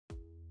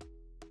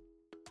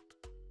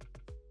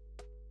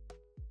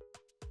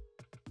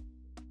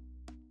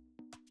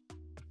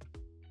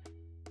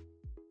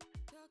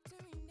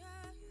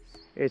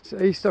It's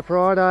Easter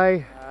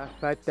Friday,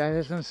 but that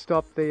hasn't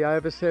stopped the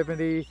over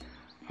 70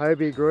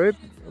 Hobie group.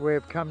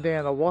 We've come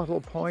down to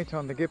Wattle Point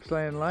on the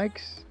Gippsland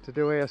Lakes to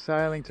do our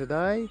sailing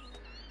today.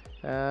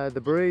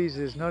 The breeze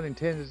is not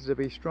intended to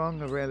be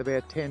strong, around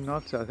about 10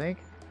 knots I think.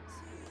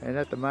 And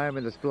at the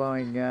moment it's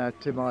blowing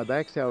to my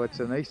back, so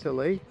it's an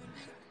easterly.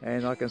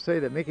 And I can see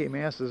that Mickey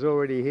Mouse is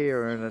already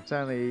here, and it's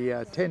only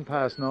 10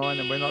 past 9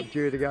 and we're not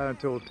due to go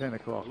until 10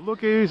 o'clock.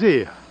 Look who's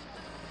here.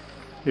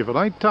 If it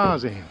ain't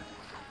Tarzan.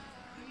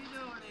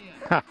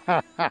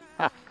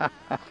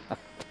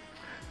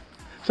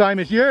 Same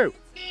as you.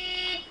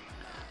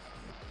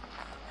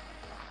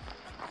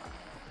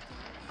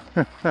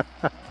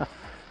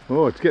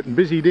 Oh, it's getting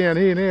busy down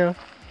here now.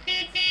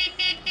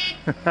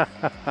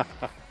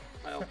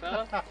 Well,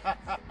 fella,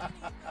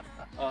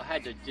 I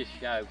had to just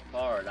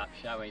fire it up,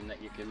 showing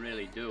that you can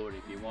really do it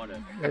if you want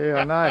to. Yeah,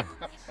 I know.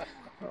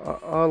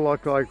 I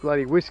look like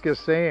bloody Whisker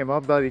Sam.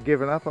 I've bloody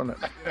given up on it.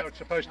 You know, it's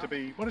supposed to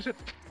be, what is it?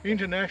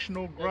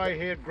 International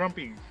Grey-Haired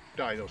Grumpy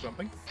Day or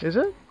something. Is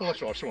it? Well,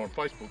 that's what I saw on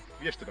Facebook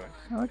yesterday.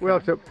 Okay.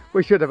 Well,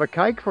 we should have a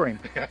cake for him.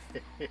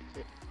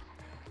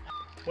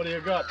 What do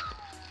you got?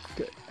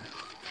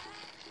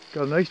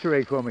 Got an Easter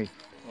egg for me.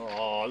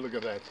 Oh, look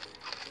at that.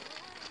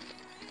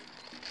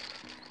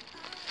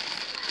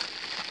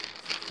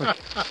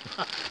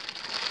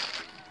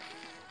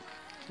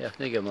 Yeah,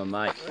 think of my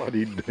mate.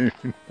 Bloody Doon.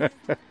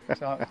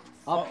 So,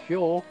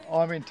 Offshore.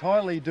 I'm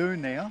entirely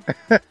Doon now.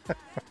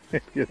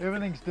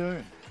 Everything's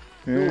Doon.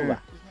 Silver.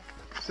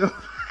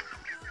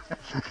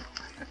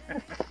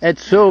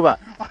 It's silver.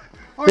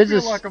 I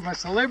feel like I'm a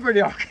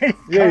celebrity. I'm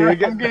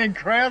getting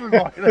crowded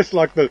by this. It's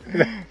like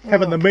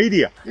having the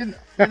media. Isn't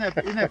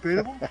that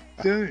beautiful?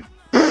 Doon.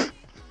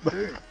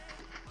 Doon.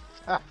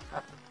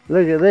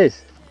 Look at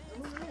this.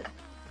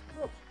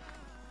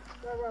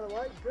 Don't run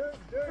away.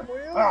 Doon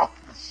wheels. Oh,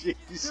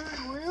 jeez.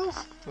 Doon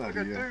wheels. Look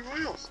at Doon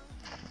wheels.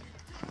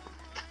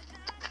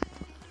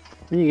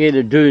 You get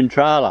a dune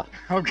trailer.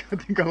 I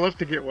think I'll have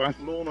to get one.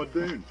 Lorna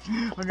Doon.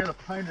 I'm going to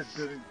paint it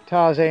Doon.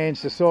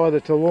 Tarzan's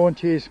decided to launch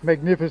his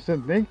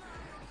magnificent thing,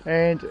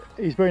 and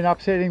he's been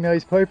upsetting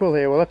these people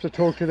here. We'll have to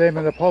talk to them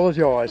and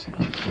apologise.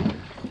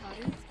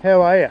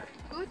 How are you?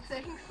 Good,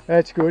 thanks.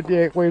 That's good.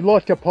 Yeah, we'd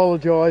like to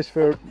apologise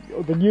for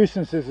the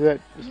nuisances that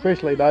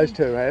especially those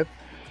two have.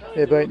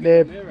 They've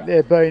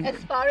been. As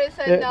far as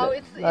I know,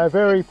 they're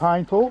very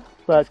painful,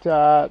 but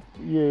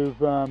you've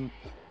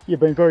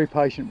been very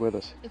patient with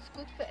us. it's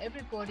good for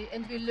everybody,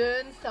 and we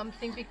learn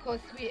something because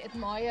we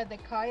admire the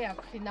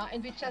kayaks, you know,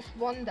 and we just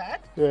wondered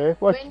Yeah.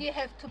 when you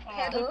have to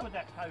paddle.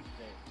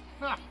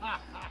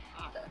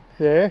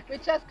 Yeah. We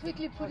just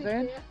quickly put it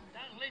there.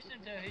 Don't listen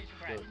to his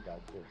friend.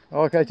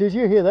 Okay. Did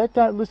you hear that?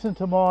 Don't listen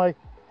to my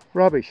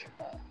rubbish.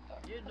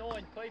 You're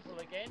annoying people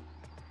again.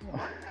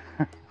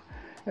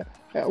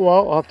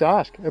 Well, I have to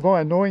ask. Am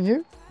I annoying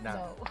you?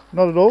 No.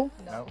 Not at all.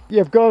 No.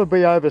 You've got to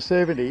be over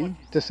 70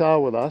 to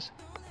sail with us.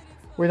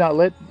 We don't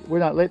let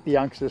the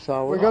youngsters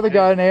sail with us. We've got to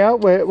go now.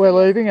 We're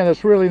leaving, and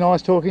it's really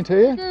nice talking to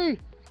you. Gee.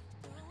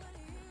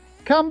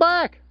 Come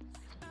back.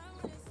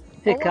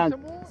 Here comes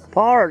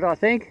Pirate, I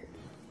think,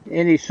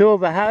 in his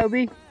silver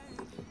Hobie.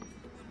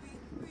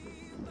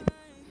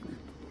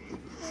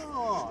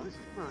 Oh, this is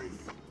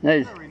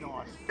There's very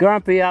nice.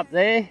 Grumpy up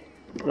there,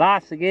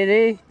 last to get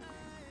here.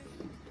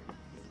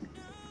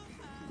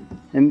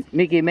 And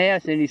Mickey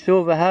Mouse in his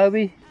silver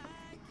Hobie.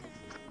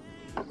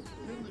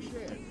 In the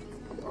shed.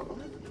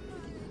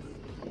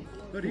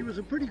 But he was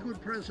a pretty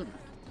good president.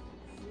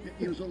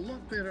 He was a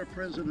lot better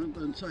president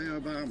than, say,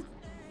 Obama.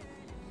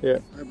 Yeah.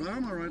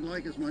 Obama I'd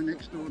like as my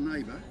next door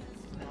neighbour,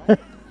 but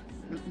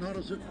not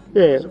as a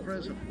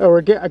president. Or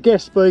a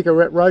guest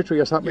speaker at Rotary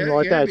or something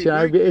like that. You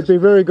know, it'd be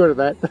very good at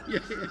that. Yeah.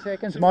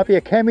 Seconds might be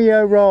a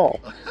cameo role,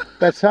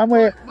 but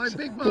somewhere My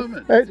big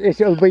moment.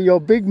 it'll be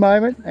your big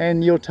moment,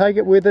 and you'll take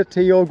it with it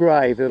to your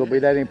grave. It'll be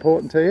that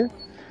important to you.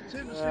 It's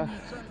interesting.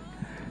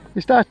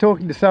 You start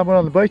talking to someone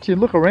on the beach, you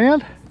look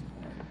around,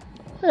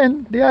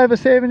 and the over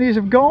 70s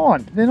have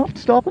gone. They're not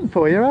stopping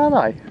for you, are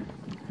they?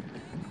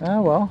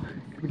 Oh well.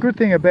 The good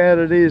thing about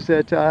it is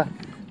that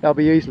they'll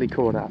be easily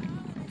caught up.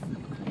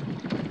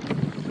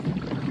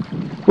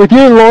 With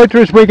you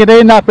loiterers, we could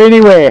end up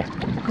anywhere. We've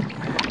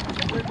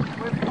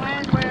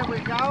planned where we're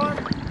going.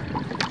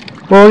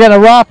 Well, we're going to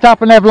raft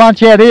up and have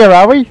lunch out here,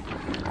 are we? No,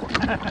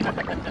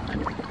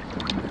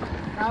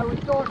 we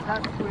thought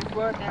perhaps we'd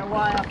work our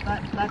way up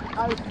that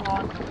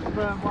coastline to the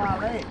firm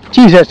whale edge.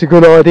 Geez, that's a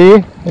good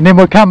idea. And then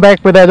we'll come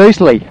back with that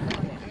easterly.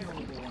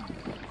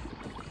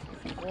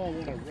 I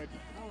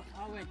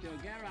went to a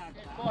garage,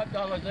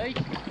 $5 each.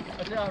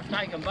 I said I'll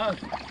take them both.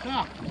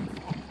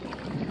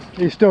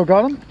 You still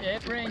got them? Yeah,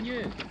 brand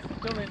new.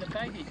 Still in the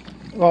package.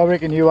 Well, I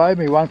reckon you owe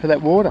me one for that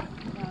water.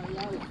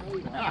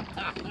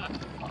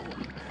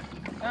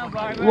 Don't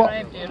worry, we'll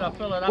empty it. I'll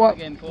fill it up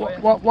again for you.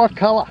 What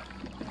colour?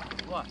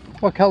 What?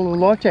 What colour are the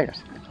life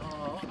jackets?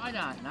 Oh, I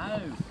don't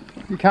know.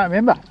 You can't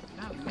remember?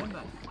 Can't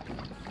remember.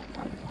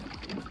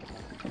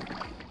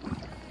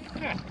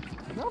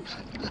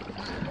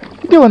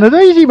 You're doing it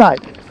easy,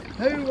 mate.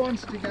 Who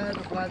wants to go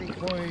to bloody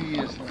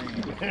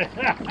Club-Gippsland?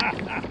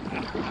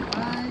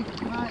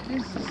 Mate,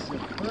 this is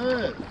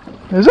superb.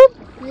 Is it?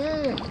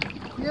 Yeah,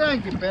 you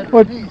don't get better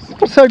What, than this.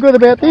 what's so good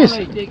about this? All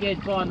these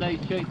dickheads find these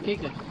cheap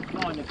tickets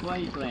flying to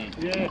Queensland.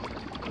 Yeah.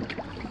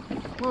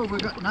 Well,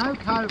 we've got no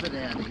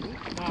COVID out here.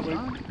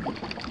 No,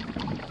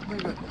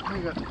 We've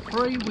got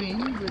free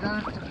wind, we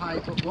don't have to pay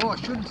for. Well, I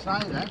shouldn't say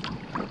that.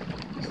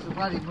 It's the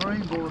bloody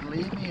Marine Board will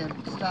hear me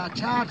and start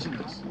charging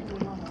us.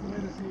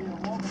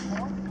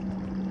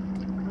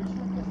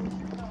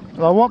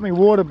 Well, I want my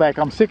water back.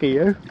 I'm sick of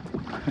you.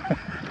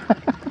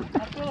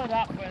 I'll fill it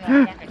up when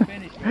I fucking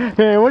finish it.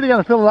 Yeah, what are you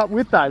going to fill it up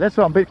with though? That's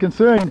what I'm a bit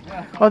concerned.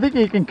 I think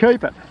you can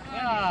keep it.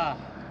 Ah,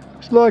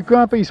 It's like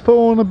Grumpy's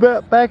falling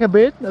back a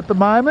bit at the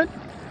moment.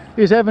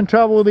 He's having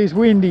trouble with his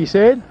wind, he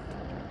said.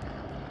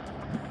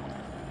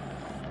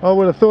 I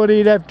would have thought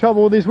he'd have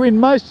trouble with his wind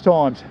most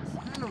times.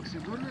 That looks a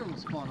good little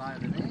spot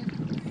over there.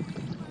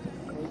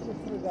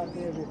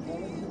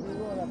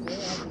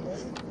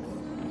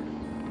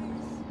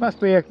 Must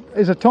be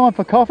is it time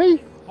for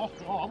coffee? I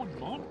wouldn't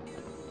mind.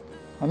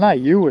 I know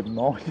you wouldn't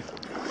mind.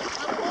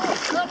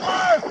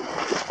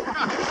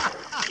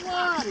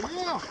 Bloody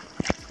hell!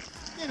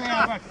 Get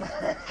out of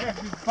it. You're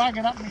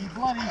bugging up me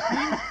bloody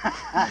thing.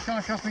 It's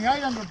going to cost me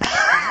 800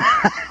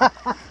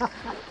 bucks.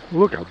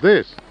 Look at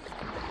this.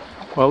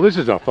 Well, this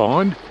is a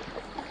find.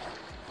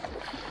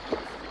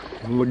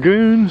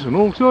 Lagoons and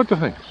all sorts of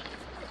things.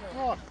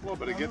 Oh, Well, I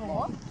better get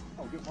my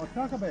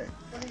tucker bag.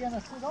 what are you going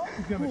to sit on?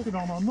 He's going to sit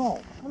on a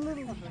knoll. A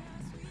little.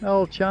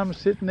 Old chum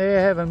sitting there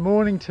having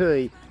morning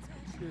tea.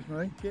 Excuse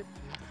me.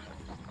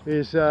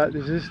 Is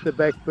this the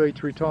Back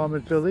Beach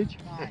Retirement Village?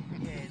 Mate,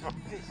 yeah, look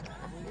this,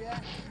 will ya?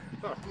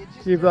 You're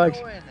just You blokes,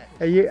 enjoying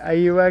it. are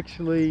you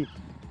actually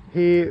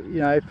here?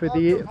 You know, for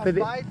the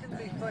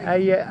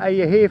are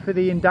you here for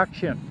the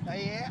induction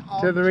Yeah,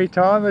 to the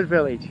retirement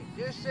village?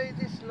 you see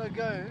this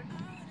lagoon?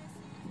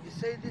 You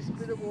see this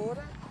bit of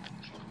water?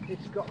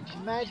 It's got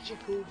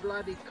magical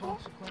bloody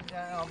consequence.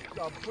 I'm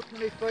putting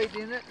my feet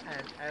in it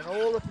and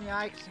all of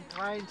my aches and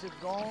pains are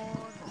gone.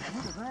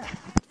 Look at that.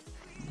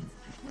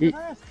 Look at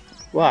that.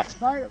 What?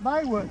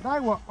 They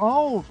were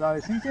old,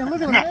 those things. And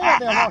look at them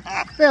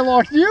now. They're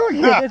like you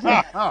again.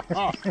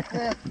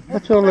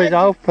 what's all these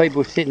old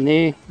people sitting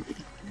there?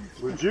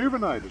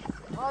 Rejuvenated.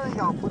 I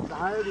think I'll put the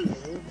Hobie in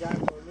here and go for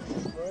a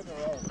little further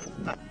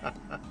on.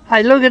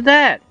 Hey, look at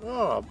that!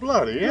 Oh,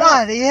 bloody hell.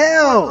 Bloody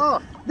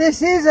hell!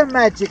 This is a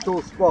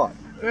magical spot.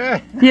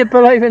 Yeah. Do you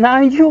believe in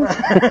angels?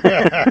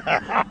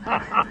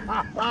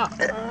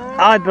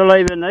 I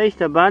believe in the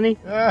Easter Bunny.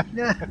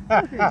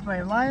 It's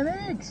been laying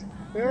eggs.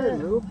 Yeah,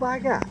 little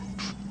bugger.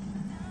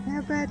 How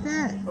about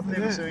that? I've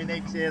never seen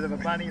eggs out of a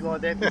bunny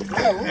like that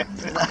before.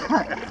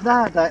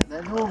 No,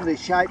 they're normally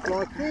shaped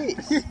like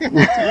this. Have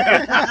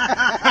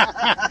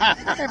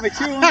a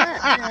chew on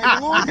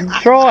that.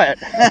 Try it.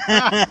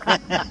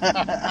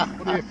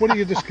 What have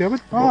you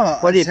discovered? Oh,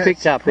 What have you it's a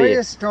picked up here?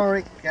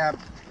 Prehistoric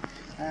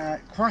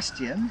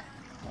crustacean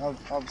of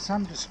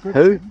some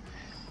description. Who?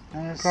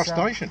 And it's,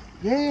 Crustacean.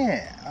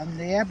 yeah, and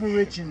the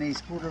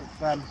Aborigines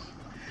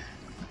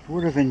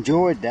would have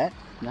enjoyed that.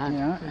 No. You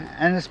know,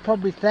 and it's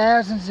probably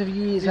thousands of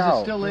years Is it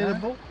old. still you know.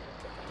 edible?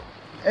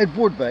 It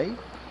would be.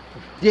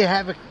 Do you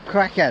have a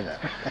crack at it?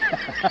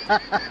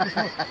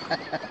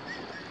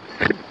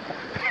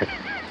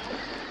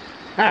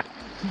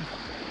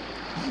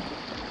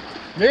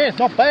 Yeah, it's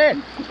not bad.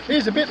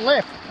 Here's a bit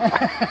left.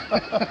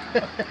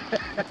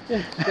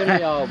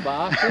 Silly old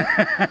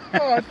bastard.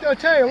 Oh, I'll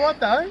tell you what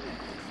though,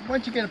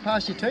 once you get it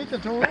past your teeth,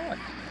 it's all right.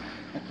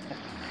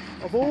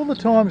 Of all the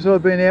times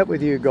I've been out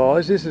with you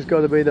guys, this has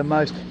got to be the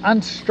most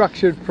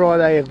unstructured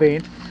Friday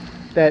event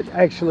that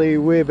actually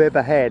we've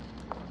ever had.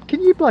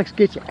 Can you blokes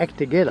get your act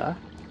together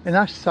and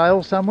us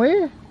sail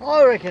somewhere?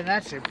 I reckon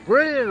that's a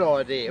brilliant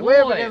idea.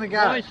 Where are we going to go?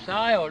 Why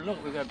sail?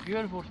 Look, we've got a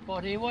beautiful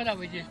spot here. Why don't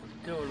we just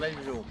do a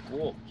leisurely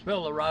walk?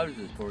 Smell the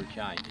roses for a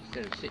change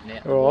instead of sitting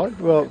out. All right,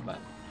 well,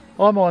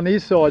 I'm on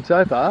his side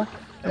so far.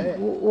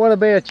 What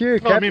about you, I'm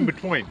Captain? in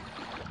between.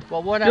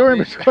 Well, why don't You're in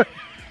we? between.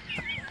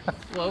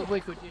 Well, we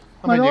could just.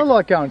 I mean, I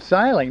like going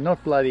sailing,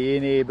 not bloody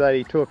in here,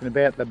 bloody talking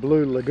about the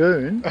Blue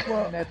Lagoon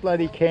and that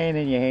bloody can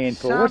in your hand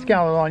for. What's Some-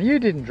 going on? You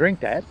didn't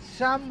drink that.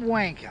 Some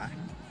wanker,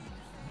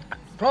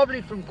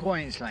 probably from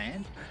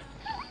Queensland,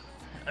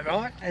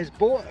 right, has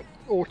bought,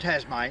 or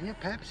Tasmania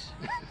perhaps,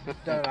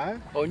 don't know.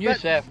 Or New But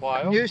South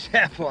Wales. New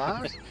South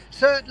Wales,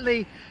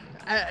 certainly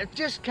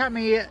just come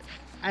here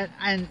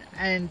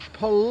and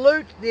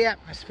pollute the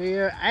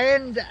atmosphere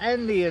and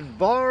the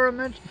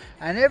environment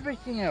and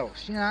everything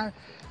else, you know.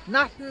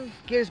 Nothing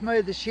gives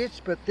me the shits,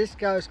 but this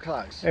goes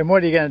close. And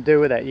what are you going to do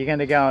with that? You're going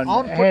to go and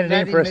I'm hand putting it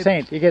that in for a in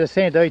cent. You get a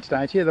cent each,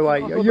 don't you? The way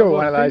you're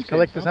one of those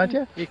collectors, aren't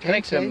you? You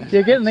collect them. Do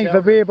you get anything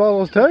for beer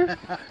bottles too?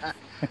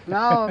 No,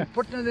 I'm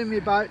putting it in my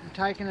boat and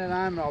taking it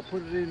home and I'll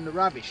put it in the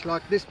rubbish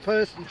like this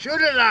person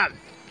should have done.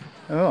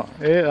 Oh,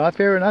 yeah,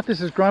 fair enough.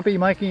 This is Grumpy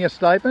making a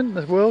statement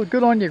as well.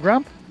 Good on you,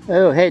 Grump.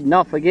 Oh, heading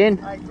off again.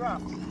 Hey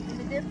Grump,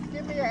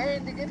 give me a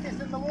hand to get this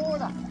in the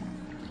water.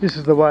 This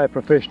is the way a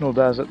professional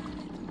does it.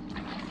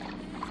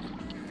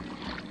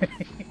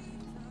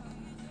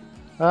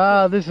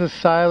 This is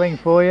sailing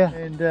for you,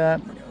 and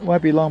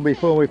won't be long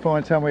before we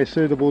find somewhere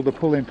suitable to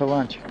pull in for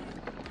lunch,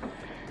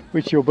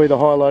 which will be the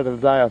highlight of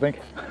the day, I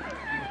think.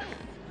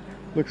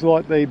 Looks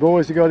like the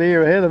boys have got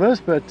here ahead of us,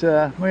 but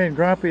me and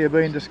Grumpy have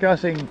been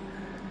discussing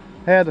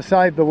how to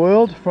save the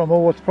world from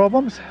all its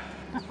problems.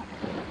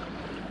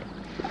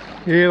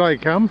 Here they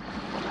come.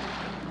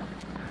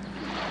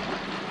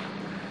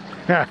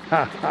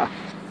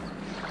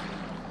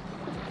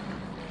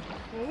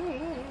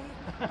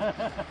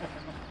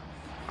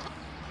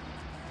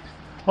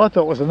 I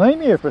thought it was an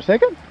emu for a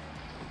second.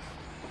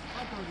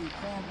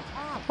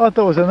 I thought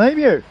it was an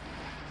emu.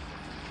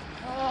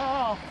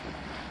 Oh,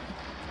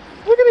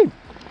 Look at him.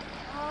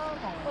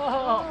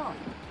 oh.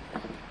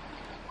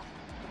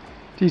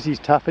 Geez, he's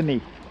tough, isn't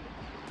he?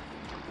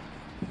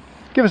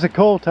 Give us a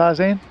call,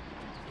 Tarzan.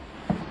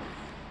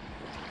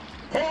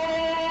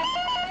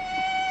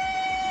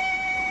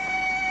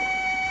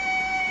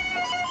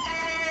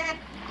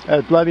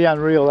 That's bloody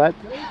unreal, that.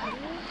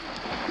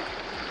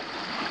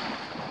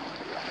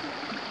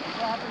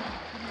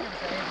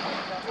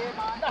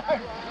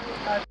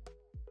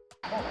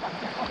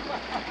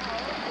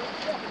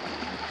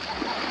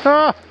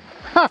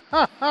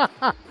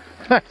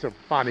 That's a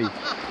funny.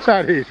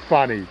 That is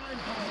funny.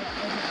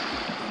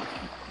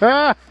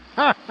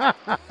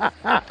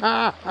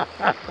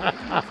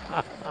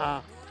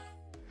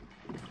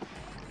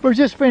 We've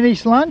just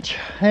finished lunch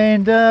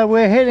and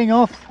we're heading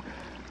off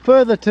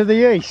further to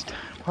the east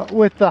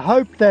with the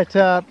hope that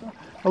a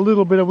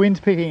little bit of wind's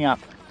picking up.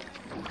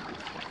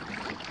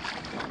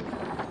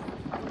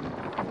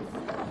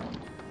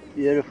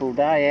 Beautiful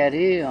day out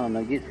here on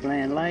the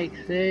Gippsland Lakes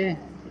there.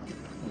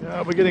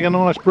 Yeah, we're getting a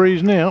nice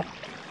breeze now.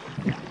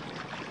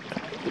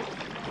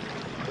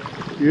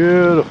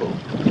 Beautiful.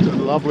 It's a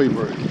lovely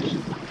breeze.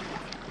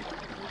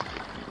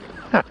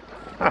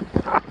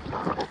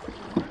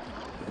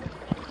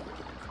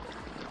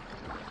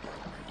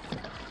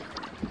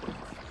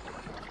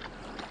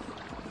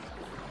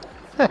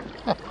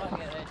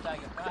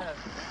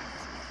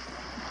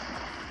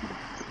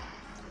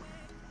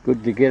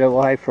 Good to get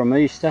away from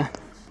Easter.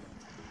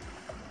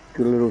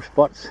 Good little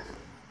spots.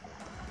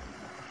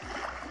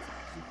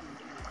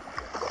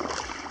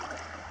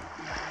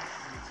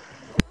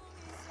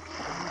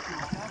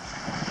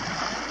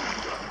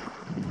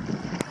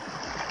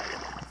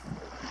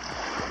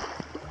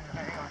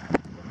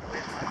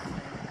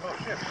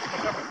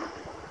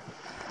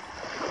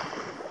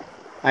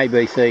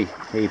 ABC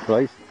here,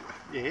 please.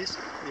 Yes,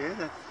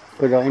 yeah.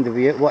 Could I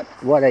interview? What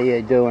are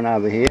you doing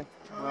over here?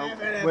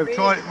 We've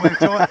tried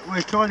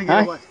to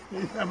get away.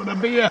 He's having a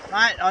beer.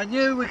 Mate, I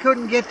knew we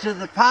couldn't get to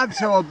the pub,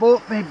 so I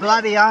bought me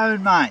bloody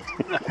own, mate.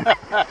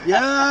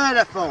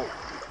 Beautiful.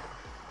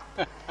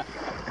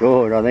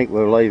 Good, I think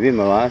we'll leave him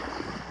alone.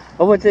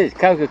 Oh, what's this?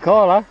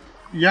 Coca-Cola?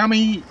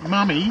 Yummy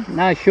mummy.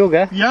 No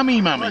sugar. Yummy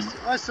mummy.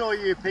 I saw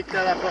you pick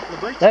that up off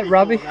the beach. That before,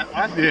 rubbish? That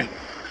one. Yeah.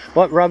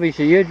 What rubbish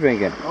are you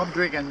drinking? I'm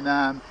drinking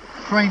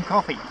cream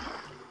coffee.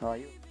 Oh,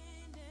 you...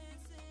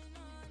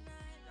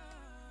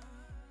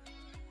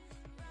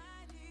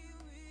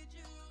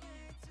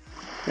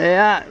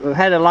 Yeah, we've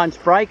had a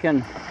lunch break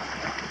and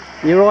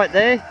you're right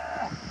there.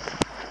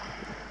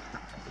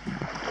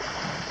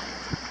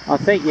 I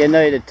think you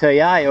need a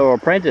TA or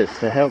apprentice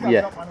to help you.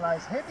 I've got one of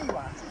those heavy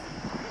ones.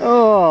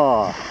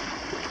 Oh,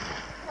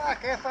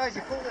 Fuck, how far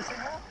you pull this thing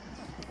up?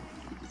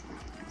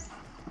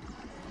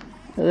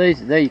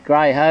 these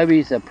grey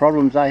Hobies, the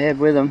problems they have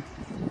with them.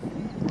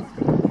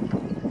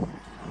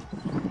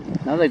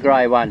 Another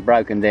grey one's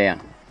broken down.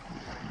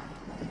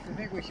 I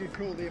think we should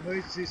call the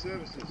emergency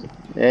services.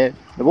 Yeah,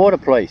 the water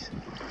police.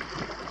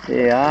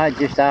 There you are,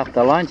 just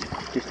after lunch,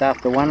 just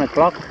after 1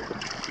 o'clock.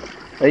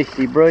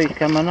 Easty breeze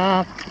coming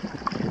up.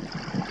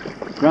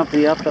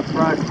 Grumpy up the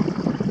front.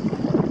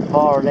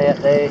 Pirate out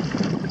there.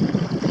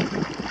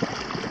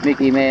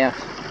 Mickey Mouse.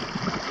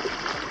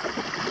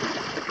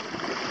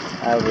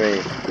 Over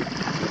there.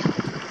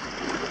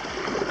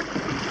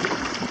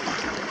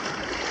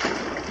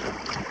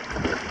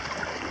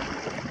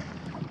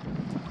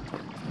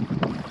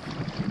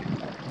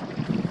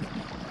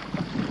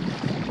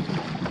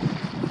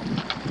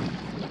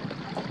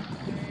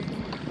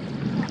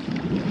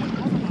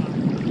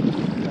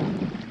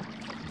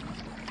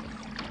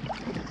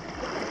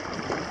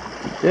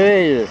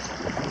 Jesus.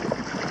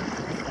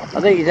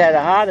 I think he's had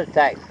a heart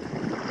attack.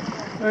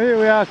 Here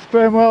we are at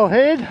Spermwell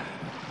Head.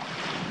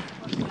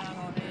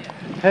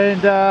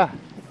 And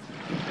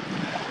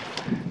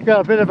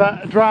got a bit of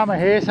a drama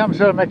here, some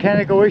sort of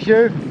mechanical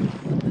issue.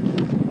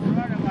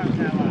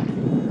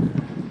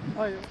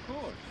 Oh, yeah, of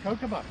course.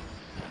 Coconut.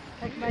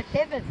 Like my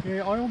 7.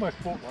 Yeah, I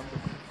almost bought one.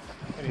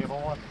 But anyhow,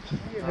 I won.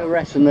 You're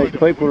harassing these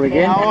people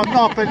again. No, I'm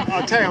not, but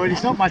I'll tell you what,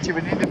 it's not much of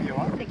an interview,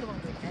 huh?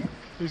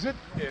 Is it?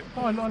 Yeah.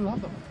 Oh, I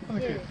love them. I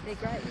think Yeah, they're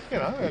great. you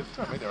know,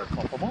 I mean, they're a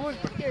compromise,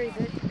 but Very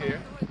good. yeah.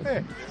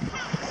 Yeah.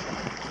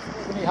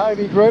 The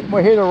Hobie group,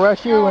 we're here to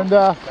rescue, and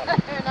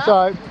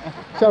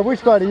so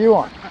which boat are you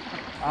on?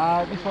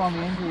 This one on the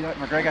end here, like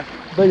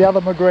McGregor. The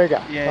other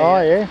McGregor. Yeah,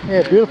 Oh yeah.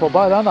 yeah, beautiful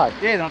boat,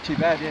 aren't they? Yeah, not too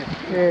bad, yeah.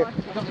 Yeah.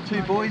 We've got the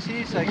two boys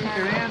here, so kick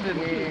around and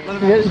let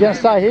them You going to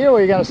stay here or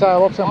are you going to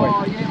sail off somewhere?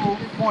 Oh yeah,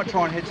 we might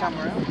try and head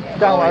somewhere else.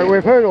 Don't worry,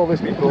 we've heard all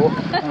this before.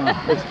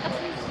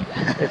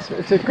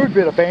 It's a good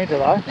bit of banter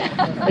though.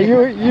 Are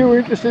you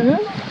interested in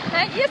it?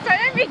 Yes, I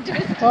am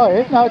interested. Oh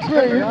yeah, no, it's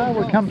really good.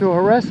 We'll come to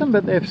harass them,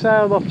 but they've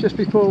sailed off just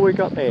before we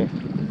got there.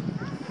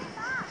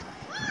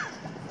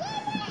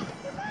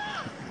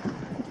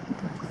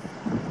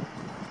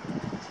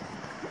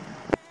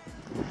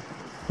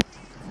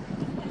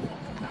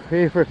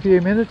 Here for a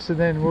few minutes and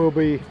then we'll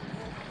be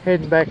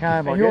heading back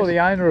home. And you're the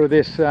owner of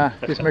this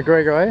this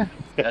McGregor, are you?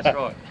 That's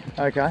right.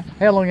 Okay.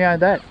 How long you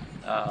owned that?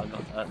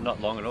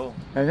 Not long at all.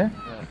 Have you?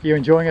 You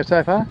enjoying it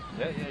so far?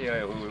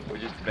 Yeah. We're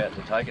just about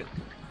to take it.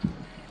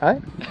 Hey?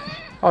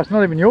 Oh, it's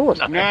not even yours.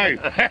 No.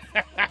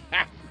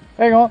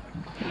 Hang on.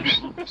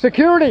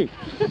 Security.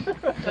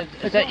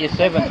 Is that your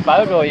 7th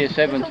boat or your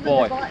 7th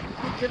wife?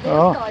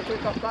 Oh. Guys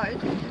who've got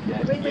boats.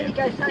 When you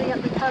go sailing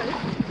up the coast,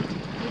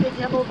 you get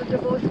to have all the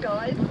divorced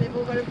guys, they've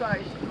all got a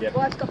boat. Yep.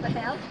 Wife's got the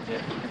house,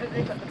 Yep. but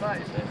they've got the boat.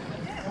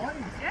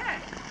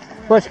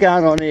 What's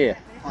going on here?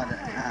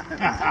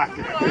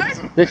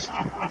 This.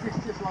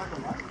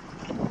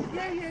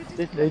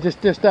 You're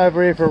just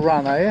over here for a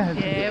run, are you?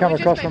 Yeah, You come we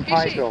just across went from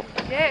fishing. Paintsville.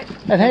 Yeah.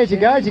 And how'd you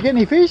go? Did you get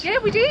any fish? Yeah,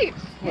 we did.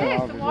 Yeah,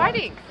 Well, some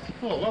whiting.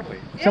 Oh, lovely.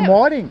 Some Yeah.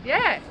 whiting?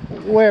 Yeah,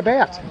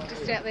 Whereabouts?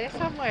 just out there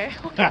somewhere.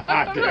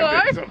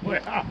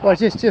 Well,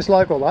 just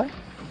local though.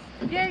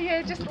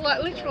 Yeah, just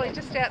like literally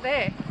just out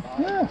there.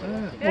 Yeah.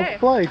 Yeah. Well,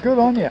 bloody good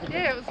on you.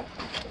 Yeah, it was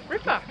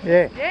ripper.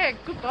 Yeah. Yeah,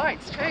 good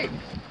boats too.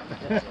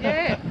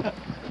 Yeah.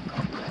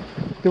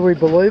 Do we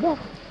believe her?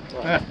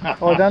 I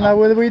don't know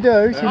whether we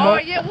do. She Oh,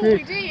 yeah, well,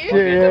 we did.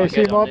 Yeah,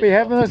 she might be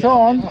having us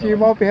on. She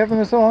might be having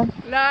us on.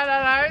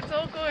 No, it's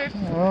all good.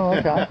 Oh,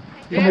 okay.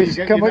 Yeah.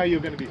 You know you're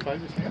going to be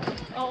famous now.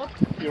 Oh,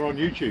 You're on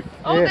YouTube.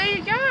 oh Yeah. there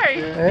you go.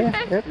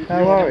 Yeah, yep, no You're on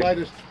the worries.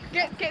 latest.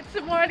 Get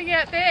some whiting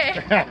out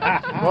there.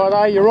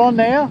 Righto, you're on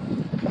now.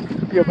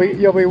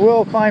 You'll be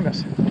world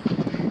famous.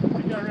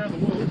 You go around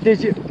the world.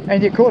 Did you?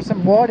 And you caught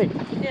some whiting.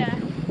 Yeah,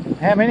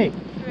 How many?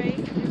 3.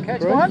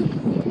 Catch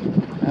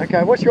one?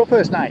 Okay, what's your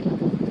first name?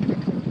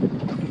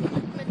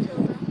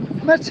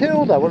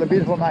 Matilda, what a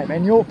beautiful name.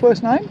 And your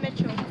first name?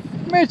 Mitchell.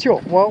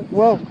 Mitchell.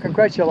 Well,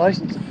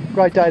 congratulations.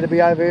 Great day to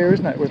be over here,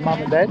 isn't it, with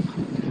Mum and Dad?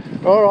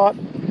 All right.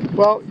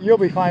 Well, you'll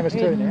be famous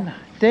too now.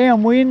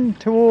 Downwind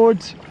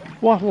towards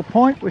Wattle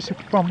Point, which is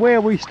from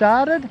where we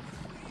started.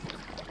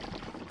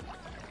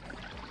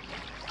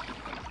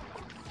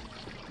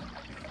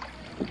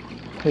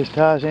 There's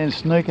Tarzan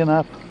sneaking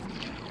up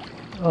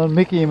on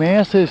Mickey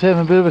Mouse, who's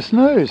having a bit of a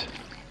snooze.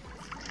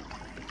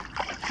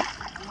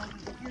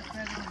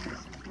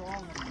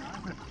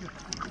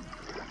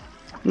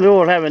 They're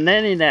all having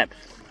nanny naps.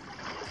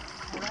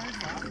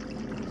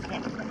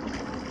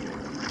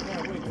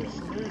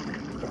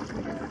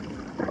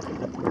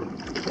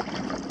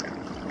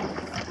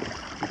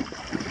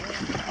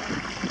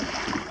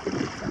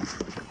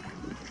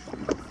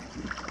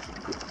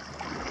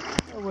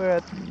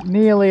 We're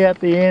nearly at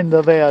the end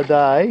of our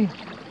day.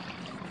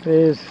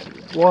 There's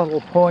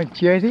Wattle Point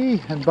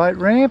Jetty and boat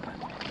ramp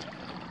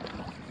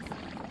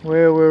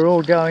where we're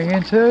all going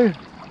into.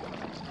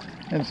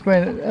 And it's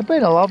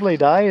been a lovely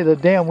day. The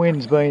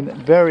downwind's been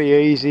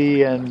very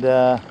easy and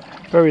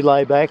very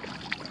laid back.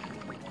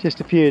 Just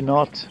a few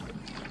knots.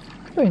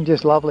 It's been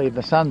just lovely.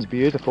 The sun's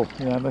beautiful.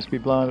 You know, it must be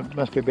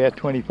about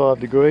 25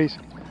 degrees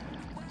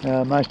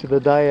most of the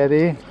day out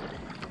here.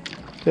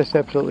 Just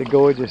absolutely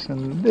gorgeous.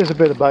 And there's a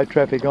bit of boat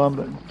traffic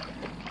on,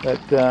 but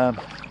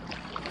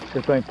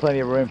there's been plenty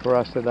of room for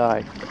us today.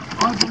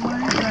 I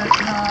believe that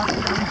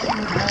we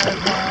should have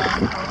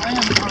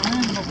a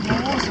round of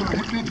applause or a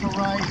bit of a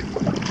raise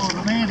for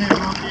the man who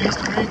brought the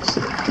Easter eggs.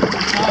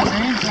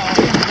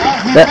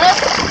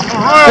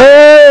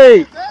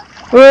 Hey!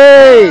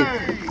 Hey!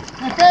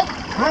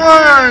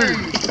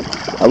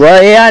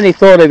 Well, he only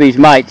thought of his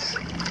mates.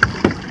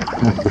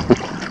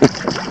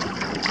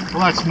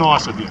 Well, that's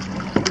nice of you.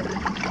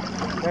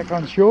 Back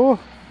on shore,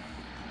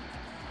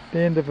 the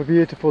end of a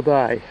beautiful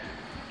day.